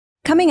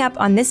Coming up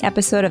on this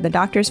episode of The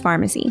Doctor's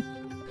Pharmacy.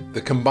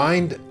 The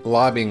combined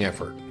lobbying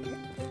effort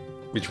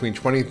between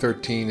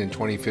 2013 and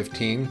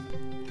 2015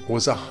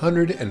 was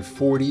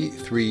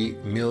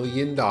 $143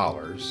 million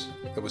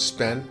that was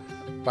spent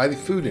by the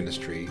food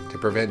industry to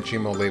prevent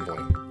GMO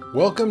labeling.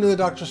 Welcome to The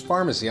Doctor's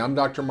Pharmacy. I'm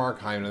Dr. Mark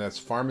Hyman, and that's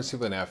Pharmacy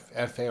with an F,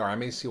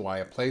 F-A-R-M-A-C-Y,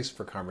 a place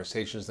for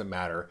conversations that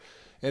matter.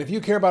 And if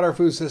you care about our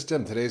food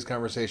system, today's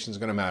conversation is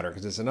going to matter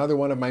because it's another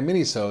one of my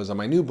mini-sodes on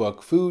my new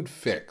book, Food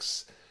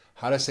Fix: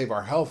 How to Save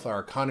Our Health, Our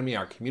Economy,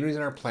 Our Communities,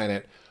 and Our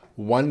Planet,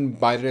 one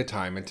bite at a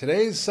time. And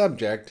today's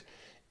subject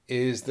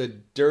is the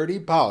dirty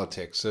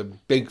politics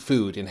of big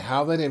food and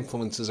how that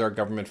influences our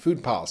government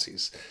food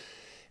policies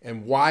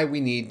and why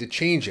we need to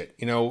change it.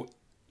 You know,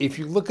 if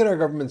you look at our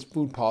government's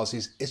food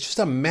policies, it's just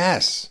a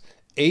mess.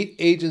 8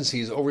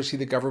 agencies oversee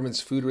the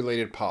government's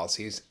food-related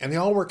policies, and they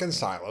all work in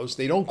silos.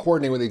 They don't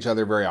coordinate with each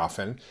other very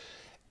often,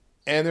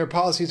 and their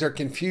policies are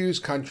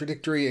confused,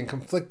 contradictory, and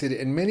conflicted.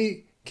 In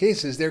many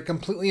cases, they're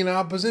completely in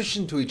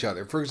opposition to each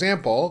other. For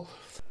example,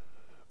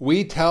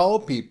 we tell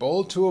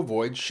people to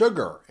avoid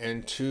sugar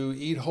and to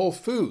eat whole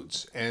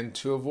foods and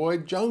to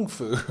avoid junk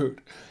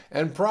food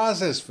and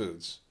processed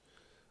foods,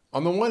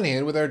 on the one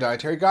hand with our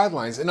dietary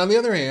guidelines, and on the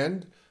other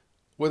hand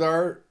with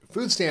our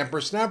food stamp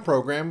or SNAP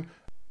program.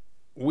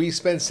 We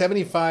spend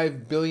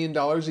 $75 billion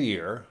a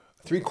year,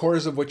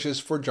 3/4 of which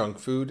is for junk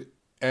food,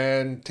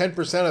 and 10%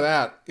 of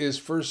that is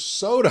for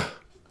soda.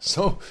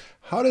 So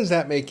how does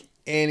that make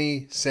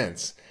any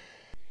sense?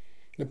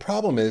 The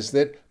problem is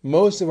that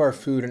most of our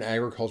food and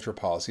agriculture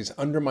policies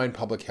undermine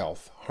public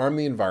health, harm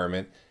the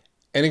environment,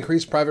 and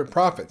increase private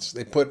profits.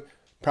 They put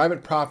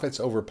private profits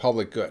over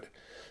public good.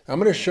 Now, I'm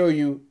going to show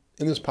you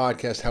in this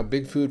podcast how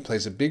big food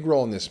plays a big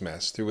role in this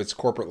mess through its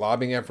corporate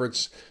lobbying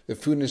efforts. The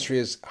food industry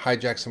has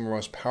hijacked some of our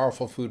most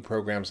powerful food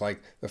programs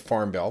like the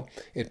Farm Bill.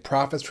 It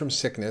profits from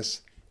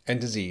sickness and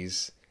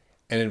disease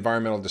and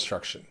environmental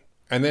destruction.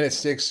 And then it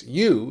sticks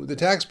you, the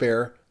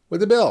taxpayer,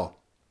 with the bill.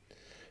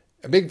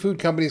 Big food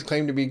companies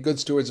claim to be good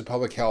stewards of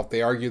public health.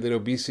 They argue that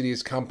obesity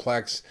is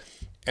complex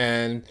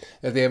and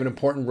that they have an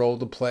important role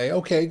to play.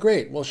 Okay,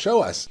 great. Well,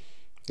 show us.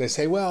 They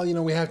say, well, you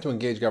know, we have to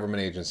engage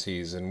government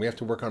agencies and we have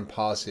to work on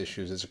policy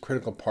issues. It's a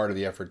critical part of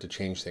the effort to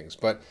change things.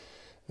 But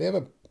they have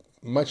a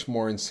much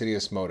more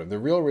insidious motive. The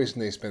real reason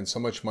they spend so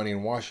much money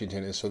in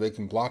Washington is so they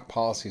can block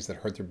policies that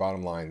hurt their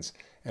bottom lines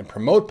and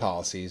promote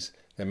policies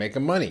that make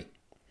them money.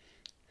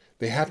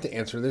 They have to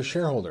answer their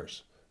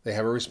shareholders. They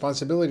have a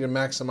responsibility to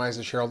maximize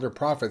the shareholder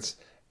profits,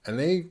 and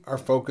they are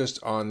focused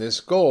on this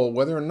goal,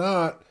 whether or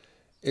not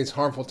it's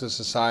harmful to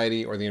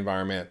society or the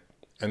environment.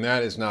 And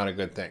that is not a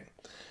good thing.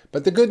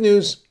 But the good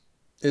news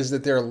is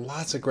that there are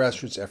lots of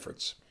grassroots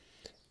efforts,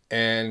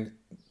 and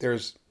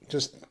there's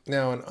just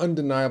now an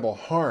undeniable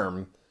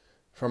harm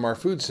from our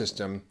food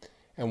system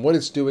and what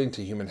it's doing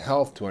to human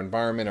health, to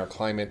environment, our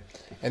climate,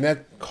 and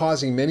that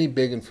causing many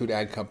big and food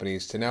ad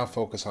companies to now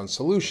focus on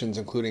solutions,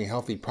 including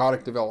healthy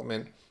product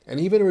development and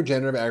even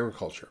regenerative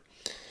agriculture.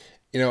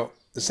 You know,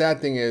 the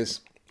sad thing is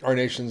our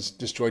nation's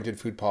disjointed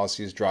food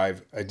policies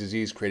drive a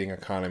disease-creating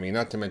economy,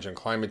 not to mention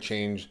climate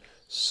change,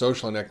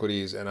 social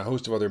inequities, and a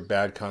host of other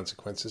bad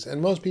consequences.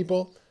 And most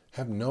people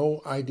have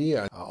no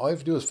idea. All you have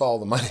to do is follow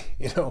the money.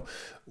 You know,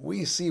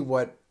 we see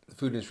what the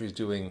food industry is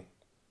doing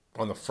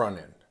on the front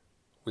end.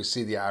 We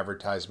see the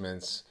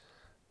advertisements,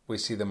 we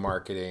see the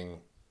marketing,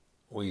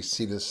 we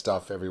see this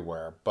stuff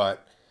everywhere.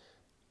 But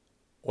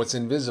what's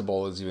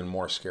invisible is even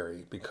more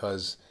scary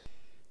because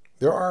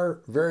there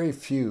are very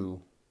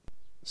few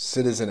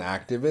citizen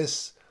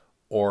activists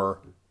or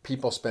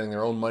people spending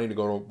their own money to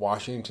go to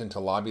Washington to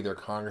lobby their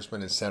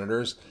congressmen and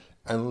senators.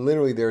 And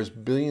literally there's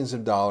billions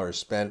of dollars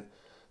spent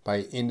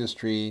by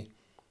industry,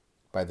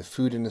 by the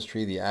food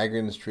industry, the agri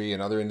industry,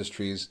 and other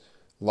industries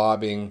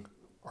lobbying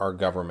our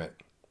government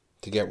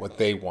to get what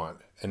they want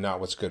and not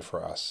what's good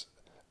for us.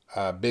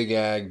 Big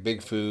ag,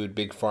 big food,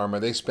 big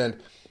pharma, they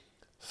spend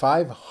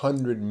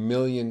 $500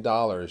 million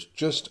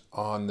just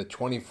on the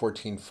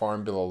 2014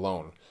 Farm Bill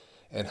alone.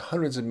 And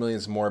hundreds of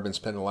millions more have been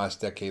spent in the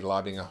last decade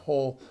lobbying a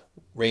whole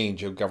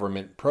range of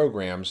government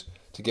programs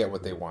to get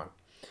what they want.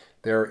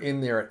 They're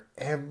in there at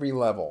every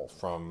level,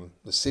 from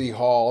the city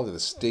hall to the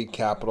state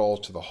capitol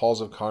to the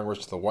halls of Congress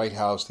to the White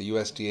House, the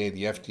USDA,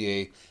 the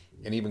FDA,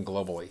 and even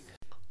globally.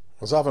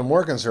 What's often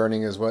more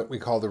concerning is what we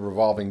call the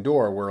revolving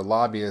door, where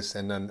lobbyists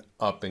end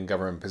up in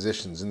government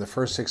positions. In the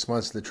first 6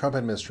 months of the Trump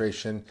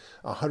administration,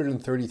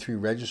 133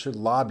 registered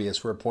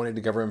lobbyists were appointed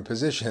to government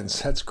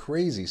positions. That's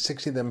crazy.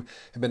 60 of them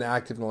have been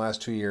active in the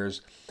last 2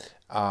 years,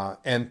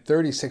 and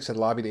 36 had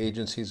lobbied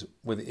agencies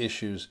with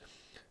issues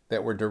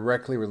that were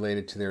directly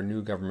related to their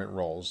new government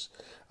roles.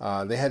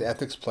 They had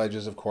ethics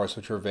pledges, of course,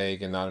 which were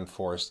vague and not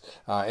enforced.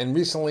 And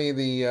recently,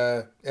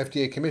 the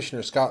FDA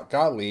Commissioner, Scott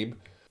Gottlieb,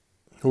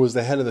 who was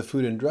the head of the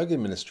Food and Drug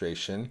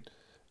Administration,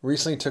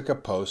 recently took a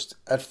post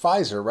at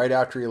Pfizer right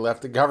after he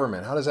left the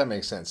government. How does that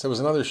make sense? There was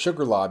another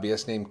sugar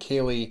lobbyist named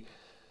Kaylee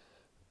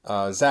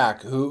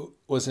Zach, who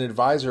was an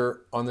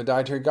advisor on the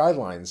dietary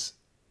guidelines.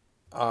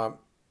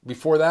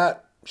 Before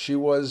that, she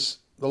was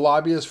the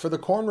lobbyist for the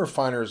Corn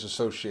Refiners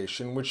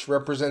Association, which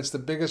represents the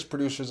biggest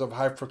producers of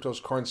high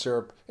fructose corn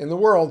syrup in the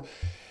world.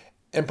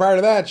 And prior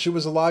to that, she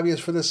was a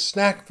lobbyist for the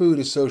Snack Food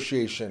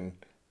Association,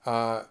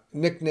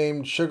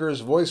 nicknamed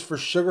Sugar's voice for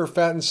sugar,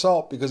 fat, and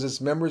salt because its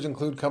members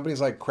include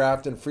companies like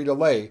Kraft and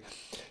Frito-Lay.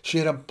 She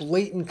had a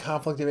blatant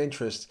conflict of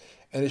interest,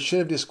 and it should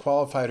have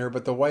disqualified her,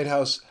 but the White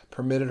House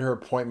permitted her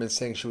appointment,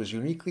 saying she was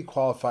uniquely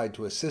qualified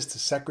to assist the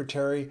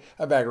Secretary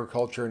of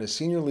Agriculture and a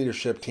senior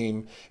leadership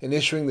team in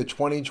issuing the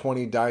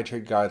 2020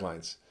 dietary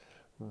guidelines.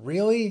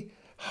 Really?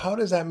 How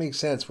does that make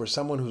sense where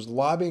someone who's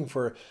lobbying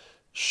for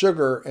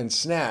sugar and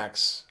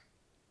snacks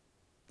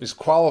is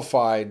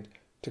qualified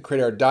to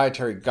create our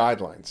dietary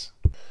guidelines?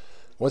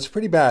 What's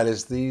pretty bad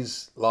is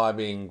these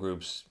lobbying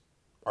groups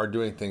are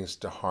doing things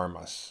to harm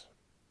us.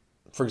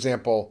 For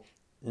example,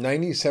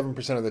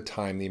 97% of the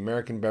time, the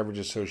American Beverage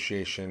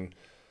Association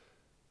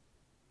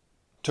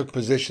took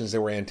positions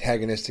that were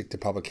antagonistic to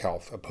public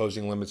health,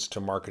 opposing limits to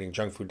marketing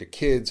junk food to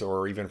kids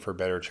or even for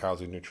better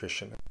childhood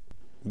nutrition.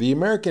 The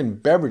American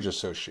Beverage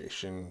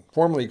Association,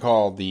 formerly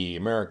called the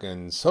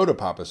American Soda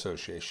Pop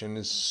Association,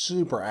 is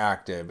super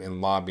active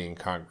in lobbying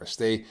Congress.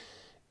 They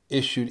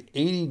issued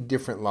 80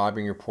 different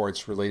lobbying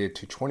reports related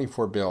to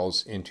 24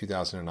 bills in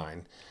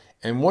 2009.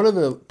 And one of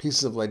the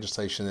pieces of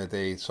legislation that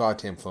they sought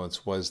to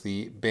influence was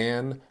the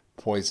Ban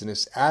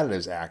Poisonous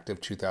Additives Act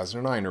of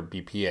 2009, or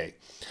BPA.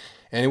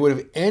 And it would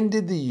have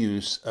ended the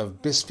use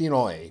of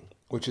bisphenol A,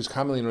 which is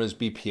commonly known as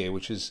BPA,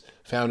 which is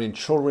found in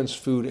children's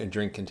food and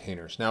drink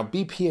containers. Now,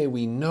 BPA,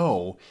 we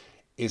know,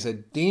 is a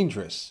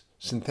dangerous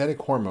synthetic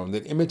hormone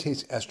that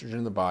imitates estrogen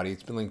in the body.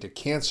 It's been linked to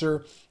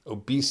cancer,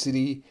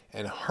 obesity,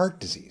 and heart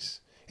disease.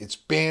 It's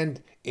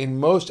banned in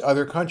most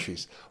other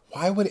countries.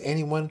 Why would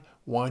anyone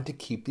want to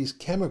keep these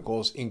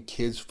chemicals in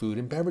kids' food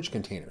and beverage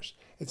containers?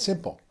 It's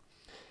simple.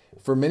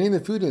 For many in the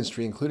food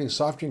industry, including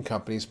soft drink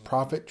companies,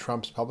 profit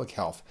trumps public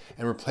health,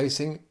 and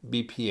replacing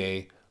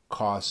BPA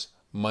costs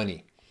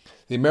money.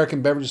 The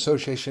American Beverage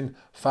Association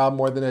filed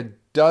more than a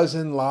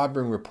dozen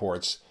lobbying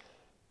reports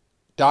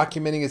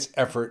documenting its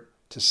effort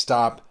to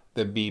stop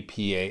the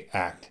BPA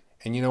Act.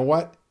 And you know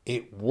what?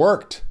 It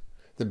worked.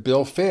 The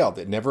bill failed.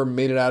 It never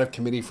made it out of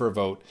committee for a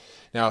vote.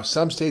 Now,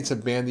 some states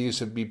have banned the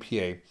use of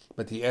BPA,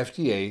 but the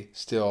FDA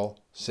still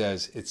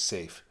says it's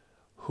safe.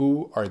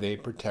 Who are they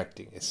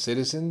protecting? Its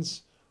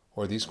citizens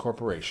or these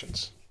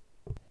corporations?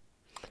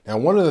 Now,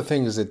 one of the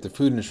things that the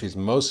food industry is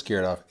most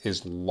scared of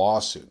is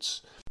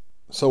lawsuits.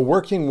 So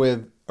working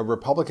with a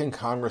Republican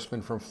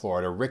congressman from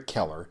Florida, Rick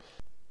Keller,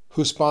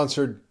 who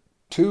sponsored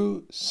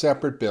 2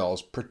 separate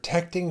bills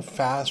protecting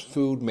fast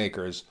food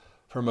makers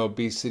from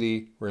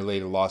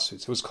obesity-related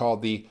lawsuits. It was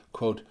called the,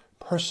 quote,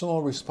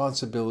 Personal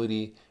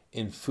Responsibility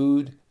in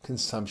Food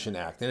Consumption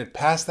Act. And it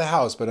passed the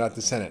House, but not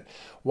the Senate.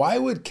 Why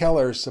would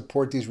Keller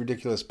support these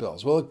ridiculous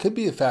bills? Well, it could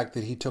be the fact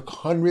that he took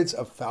hundreds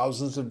of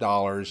thousands of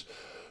dollars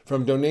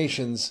from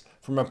donations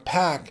from a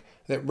PAC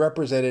that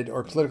represented,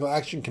 or political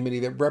action committee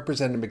that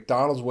represented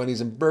McDonald's,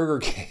 Wendy's, and Burger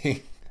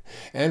King,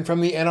 and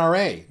from the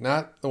NRA,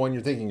 not the one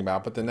you're thinking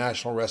about, but the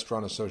National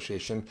Restaurant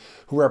Association,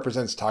 who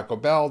represents Taco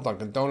Bell,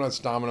 Dunkin' Donuts,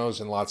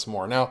 Domino's, and lots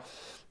more. Now,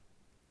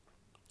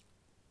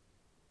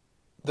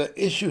 the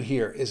issue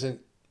here isn't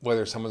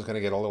whether someone's going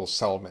to get a little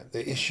settlement.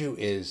 The issue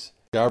is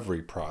the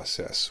discovery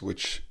process,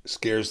 which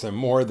scares them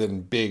more than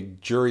big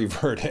jury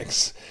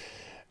verdicts.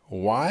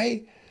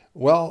 Why?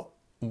 Well,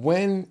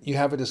 when you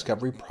have a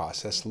discovery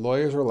process,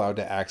 lawyers are allowed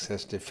to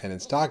access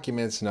defendants'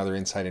 documents and other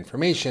inside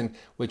information,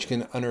 which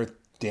can unearth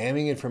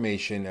damning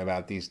information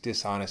about these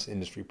dishonest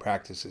industry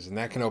practices. And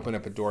that can open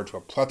up a door to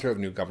a plethora of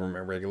new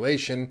government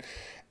regulation.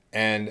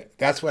 And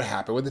that's what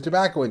happened with the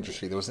tobacco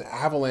industry. There was an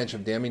avalanche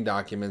of damning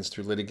documents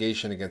through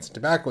litigation against the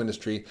tobacco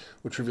industry,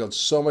 which revealed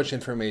so much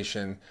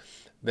information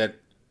that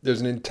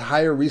there's an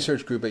entire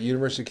research group at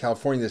University of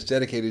California that's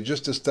dedicated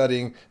just to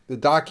studying the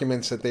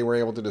documents that they were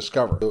able to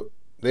discover. So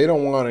they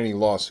don't want any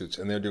lawsuits,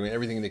 and they're doing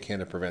everything they can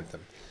to prevent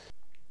them.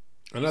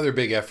 Another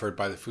big effort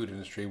by the food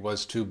industry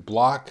was to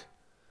block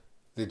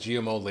the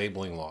GMO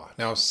labeling law.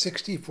 Now,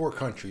 64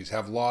 countries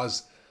have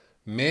laws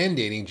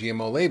mandating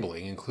GMO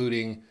labeling,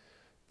 including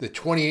the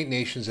 28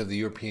 nations of the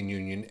European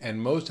Union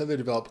and most other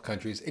developed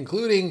countries,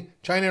 including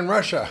China and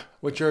Russia,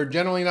 which are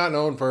generally not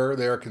known for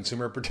their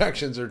consumer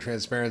protections or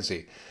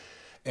transparency.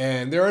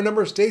 And there are a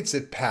number of states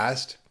that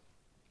passed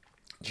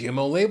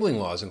GMO labeling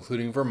laws,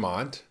 including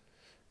Vermont,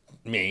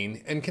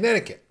 Maine, and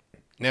Connecticut.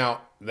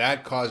 Now,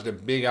 that caused a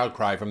big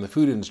outcry from the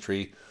food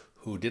industry,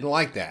 who didn't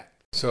like that.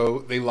 So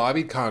they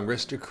lobbied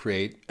Congress to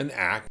create an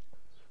act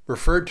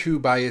referred to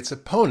by its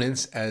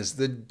opponents as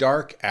the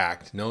DARK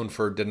Act, known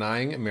for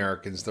denying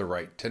Americans the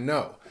right to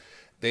know.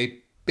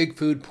 Big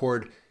Food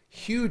poured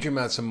huge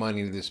amounts of money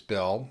into this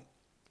bill,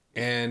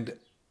 and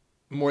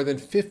more than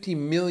 $50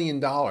 million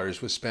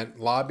was spent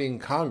lobbying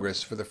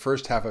Congress for the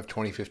first half of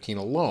 2015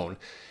 alone.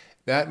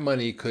 That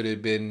money could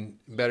have been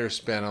better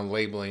spent on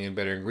labeling and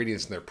better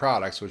ingredients in their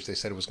products, which they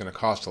said was going to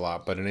cost a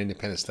lot, but an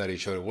independent study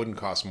showed it wouldn't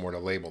cost more to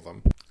label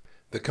them.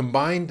 The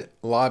combined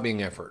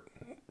lobbying effort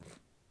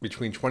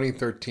between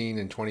 2013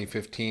 and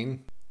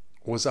 2015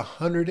 was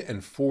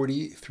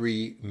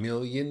 $143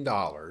 million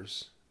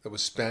that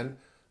was spent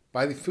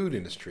by the food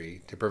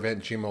industry to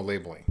prevent GMO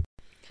labeling.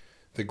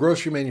 The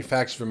Grocery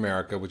Manufacturers of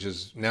America, which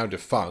is now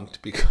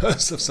defunct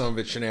because of some of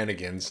its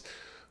shenanigans,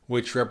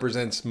 which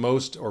represented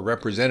most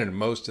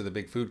of the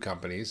big food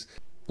companies,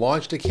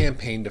 launched a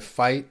campaign to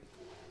fight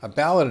a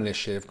ballot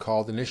initiative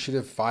called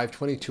Initiative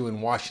 522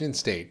 in Washington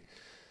State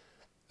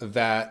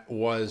that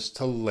was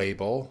to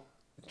label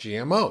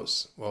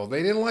GMOs. Well,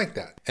 they didn't like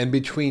that. And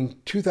between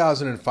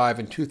 2005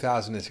 and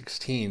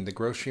 2016, the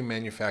Grocery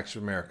Manufacturers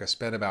of America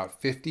spent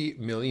about $50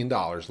 million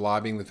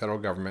lobbying the federal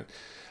government,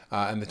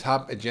 and the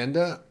top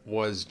agenda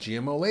was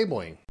GMO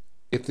labeling.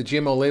 If the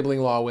GMO labeling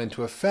law went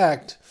into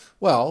effect,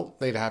 well,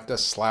 they'd have to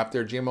slap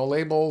their GMO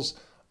labels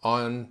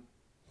on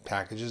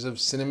packages of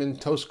Cinnamon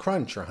Toast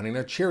Crunch or Honey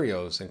Nut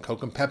Cheerios, and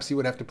Coke and Pepsi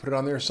would have to put it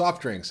on their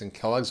soft drinks, and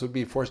Kellogg's would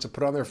be forced to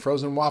put on their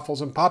frozen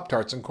waffles and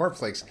Pop-Tarts and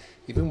cornflakes.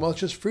 Even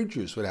Welch's fruit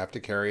juice would have to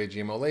carry a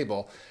GMO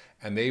label,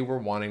 and they were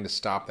wanting to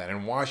stop that.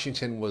 And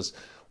Washington was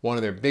one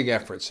of their big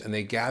efforts, and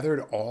they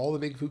gathered all the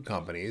big food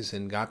companies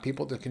and got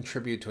people to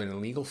contribute to an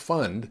illegal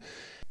fund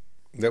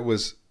that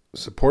was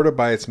supported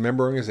by its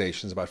member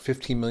organizations, about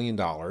 $15 million,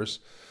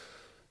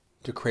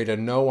 to create a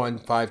No on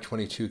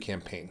 522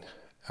 campaign.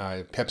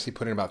 Pepsi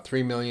put in about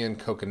 $3 million,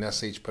 Coke and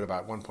Nestle each put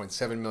about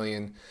 $1.7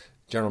 million,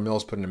 General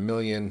Mills put in $1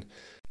 million.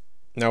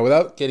 Now,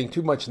 without getting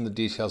too much in the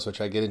details, which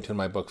I get into in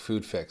my book,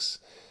 Food Fix,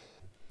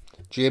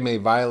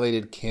 GMA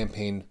violated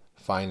campaign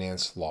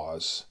finance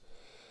laws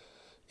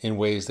in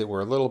ways that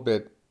were a little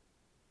bit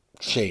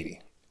shady.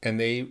 And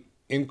they,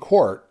 in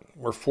court,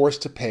 were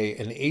forced to pay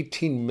an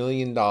 $18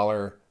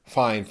 million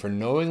fine for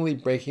knowingly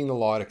breaking the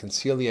law to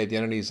conceal the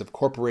identities of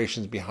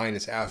corporations behind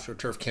its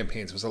AstroTurf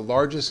campaigns. It was the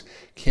largest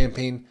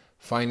campaign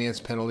finance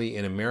penalty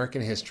in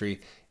American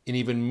history, and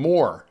even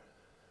more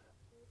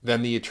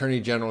than the Attorney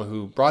General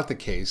who brought the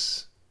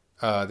case,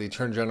 the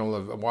Attorney General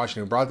of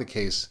Washington who brought the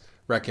case,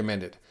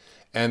 recommended.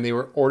 And they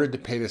were ordered to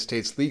pay the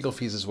state's legal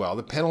fees as well.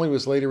 The penalty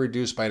was later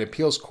reduced by an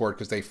appeals court,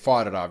 because they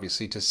fought it,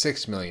 obviously, to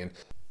 $6 million,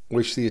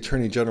 which the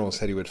Attorney General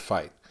said he would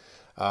fight.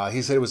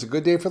 He said it was a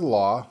good day for the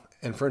law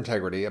and for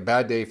integrity, a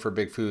bad day for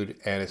big food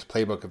and its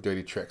playbook of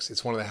dirty tricks.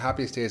 It's one of the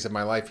happiest days of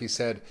my life, he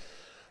said.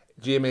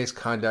 GMA's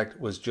conduct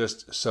was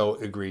just so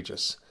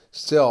egregious.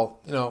 Still,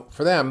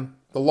 for them,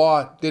 the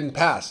law didn't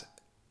pass.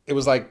 It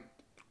was like,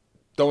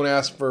 don't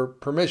ask for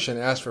permission,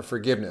 ask for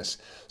forgiveness.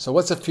 So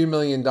what's a few $1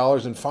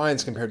 million in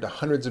fines compared to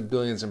hundreds of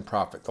billions in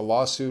profit? The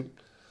lawsuit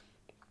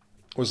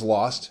was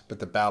lost, but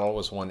the battle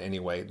was won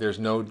anyway. There's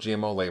no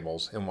GMO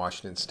labels in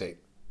Washington State.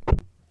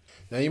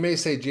 Now, you may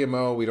say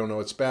GMO, we don't know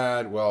it's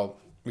bad. Well,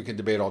 we could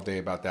debate all day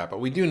about that.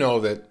 But we do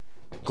know that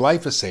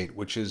glyphosate,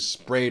 which is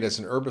sprayed as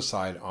an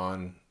herbicide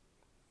on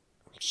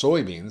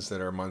soybeans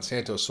that are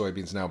Monsanto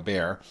soybeans, now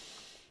Bayer,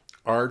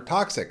 are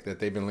toxic, that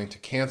they've been linked to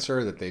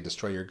cancer, that they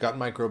destroy your gut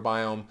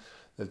microbiome,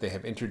 that they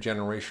have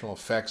intergenerational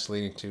effects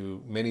leading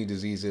to many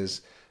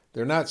diseases.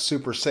 They're not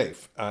super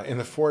safe. In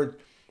the 4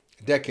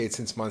 decades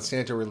since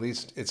Monsanto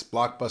released its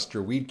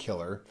blockbuster weed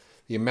killer,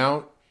 the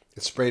amount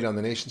it's sprayed on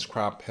the nation's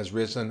crop has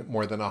risen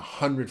more than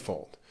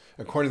 100-fold.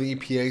 According to the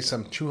EPA,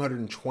 some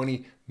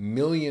 220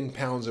 million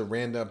pounds of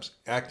Roundup's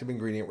active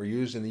ingredient were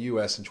used in the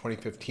U.S. in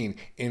 2015.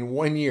 In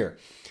 1 year,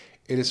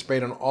 it is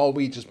sprayed on all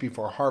wheat just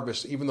before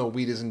harvest, even though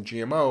wheat isn't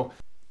GMO,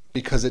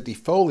 because it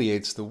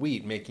defoliates the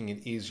wheat, making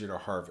it easier to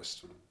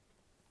harvest.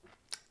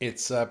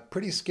 It's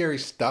pretty scary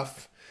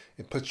stuff.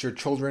 It puts your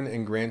children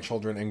and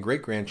grandchildren and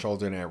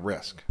great-grandchildren at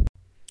risk.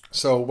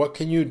 So what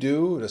can you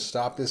do to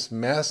stop this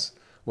mess?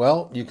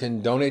 Well, you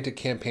can donate to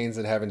campaigns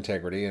that have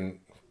integrity and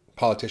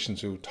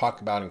politicians who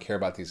talk about and care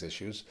about these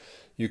issues.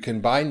 You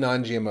can buy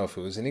non-GMO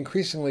foods, and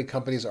increasingly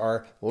companies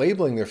are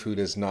labeling their food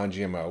as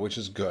non-GMO, which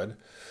is good.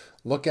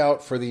 Look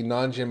out for the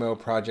Non-GMO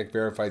Project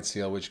Verified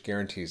seal, which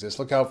guarantees this.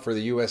 Look out for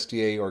the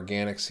USDA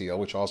Organic seal,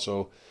 which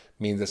also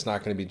means it's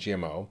not going to be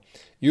GMO.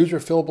 Use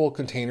refillable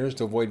containers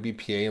to avoid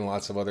BPA and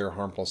lots of other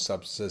harmful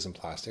substances and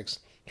plastics.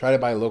 Try to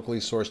buy locally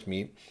sourced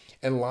meat.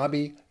 And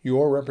lobby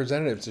your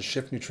representatives to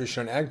shift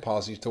nutrition and ag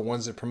policies to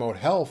ones that promote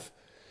health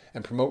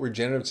and promote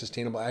regenerative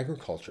sustainable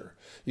agriculture.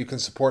 You can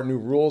support new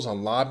rules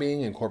on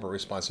lobbying and corporate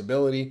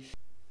responsibility.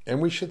 And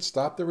we should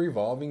stop the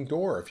revolving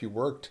door. If you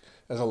worked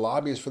as a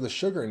lobbyist for the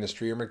sugar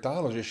industry or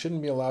McDonald's, you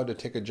shouldn't be allowed to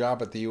take a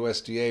job at the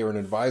USDA or an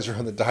advisor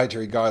on the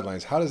dietary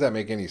guidelines. How does that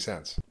make any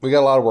sense? We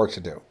got a lot of work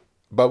to do,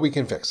 but we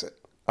can fix it.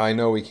 I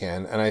know we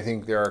can. And I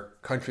think there are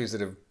countries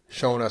that have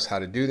shown us how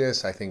to do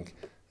this. I think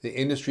the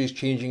industry is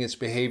changing its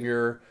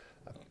behavior.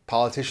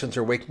 Politicians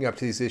are waking up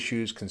to these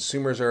issues.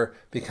 Consumers are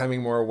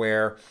becoming more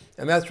aware.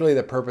 And that's really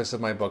the purpose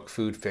of my book,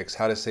 Food Fix,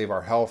 How to Save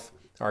Our Health,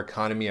 Our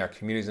Economy, Our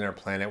Communities, and Our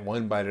Planet,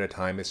 one bite at a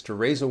time. It's to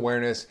raise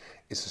awareness.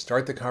 It's to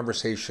start the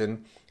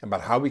conversation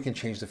about how we can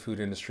change the food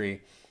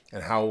industry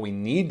and how we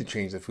need to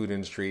change the food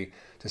industry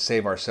to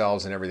save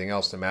ourselves and everything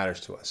else that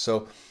matters to us.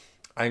 So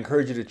I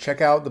encourage you to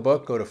check out the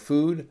book. Go to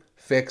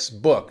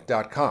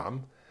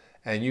foodfixbook.com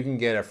and you can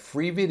get a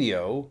free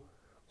video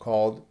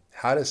called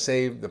how to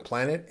save the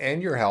planet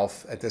and your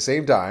health at the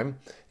same time.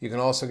 You can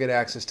also get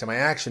access to my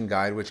action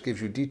guide, which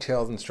gives you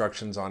detailed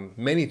instructions on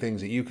many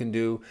things that you can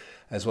do,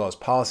 as well as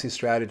policy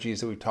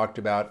strategies that we've talked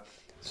about.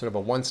 Sort of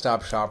a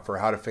one-stop shop for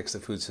how to fix the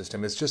food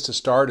system. It's just a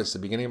start. It's the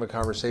beginning of a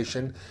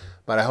conversation,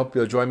 but I hope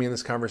you'll join me in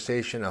this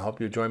conversation. I hope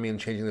you'll join me in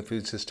changing the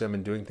food system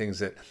and doing things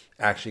that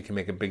actually can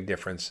make a big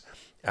difference.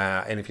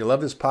 And if you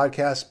love this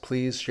podcast,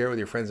 please share it with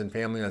your friends and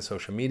family on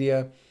social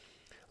media.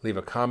 Leave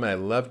a comment. I'd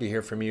love to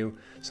hear from you.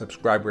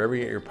 Subscribe wherever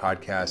you get your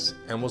podcasts,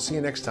 and we'll see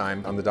you next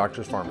time on The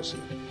Doctor's Pharmacy.